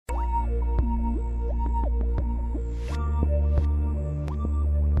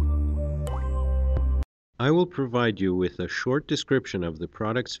I will provide you with a short description of the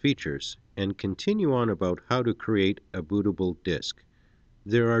product's features and continue on about how to create a bootable disk.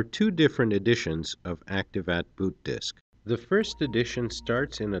 There are two different editions of Activat Boot Disk. The first edition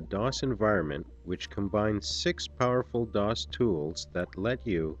starts in a DOS environment which combines 6 powerful DOS tools that let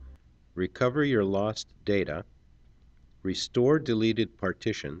you recover your lost data, restore deleted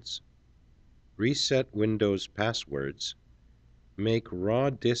partitions, reset Windows passwords, make raw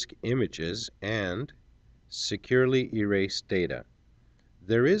disk images, and securely erase data.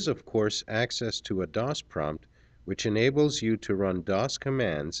 There is, of course, access to a DOS prompt which enables you to run DOS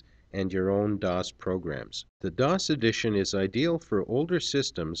commands and your own DOS programs. The DOS edition is ideal for older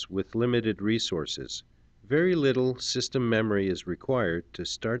systems with limited resources. Very little system memory is required to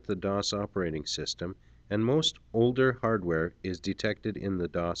start the DOS operating system, and most older hardware is detected in the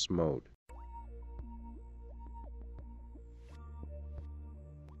DOS mode.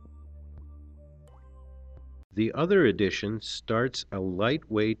 The other edition starts a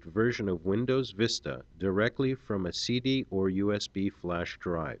lightweight version of Windows Vista directly from a CD or USB flash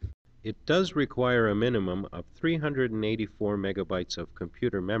drive. It does require a minimum of 384 megabytes of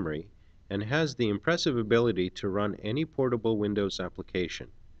computer memory and has the impressive ability to run any portable Windows application.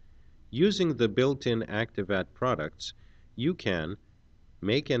 Using the built-in Activat products, you can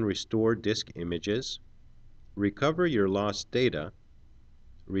make and restore disk images, recover your lost data,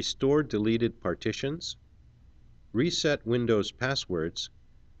 restore deleted partitions, reset Windows passwords,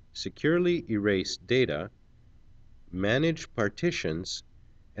 securely erase data, manage partitions,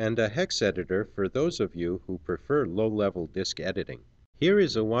 and a hex editor for those of you who prefer low-level disk editing. Here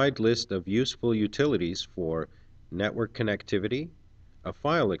is a wide list of useful utilities for network connectivity, a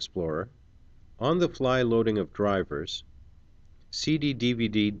file explorer, on-the-fly loading of drivers,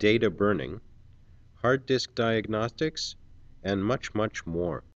 CD/DVD data burning, hard disk diagnostics, and much, much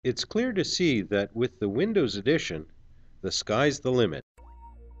more. It's clear to see that with the Windows edition, the sky's the limit.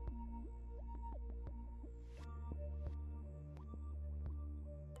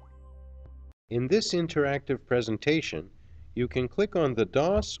 In this interactive presentation, you can click on the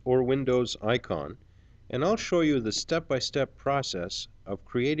DOS or Windows icon, and I'll show you the step-by-step process of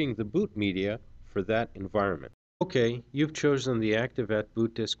creating the boot media for that environment. Okay, you've chosen the Activat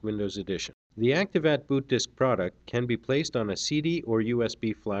Boot Disk Windows Edition. The Activat Boot Disk product can be placed on a CD or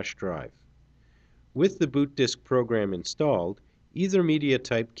USB flash drive. With the boot disk program installed, either media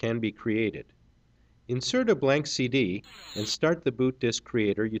type can be created. Insert a blank CD and start the boot disk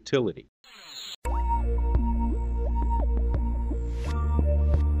creator utility.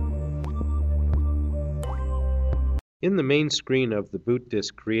 In the main screen of the boot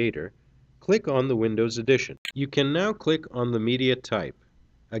disk creator, click on the Windows Edition. You can now click on the media type.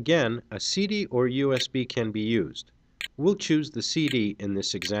 Again, a CD or USB can be used. We'll choose the CD in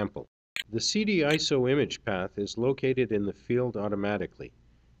this example. The CD ISO image path is located in the field automatically.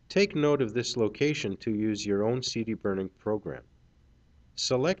 Take note of this location to use your own CD burning program.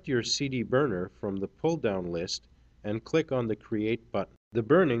 Select your CD burner from the pull-down list and click on the Create button. The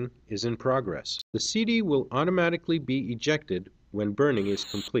burning is in progress. The CD will automatically be ejected when burning is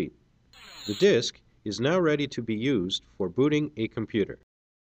complete. The disk is now ready to be used for booting a computer.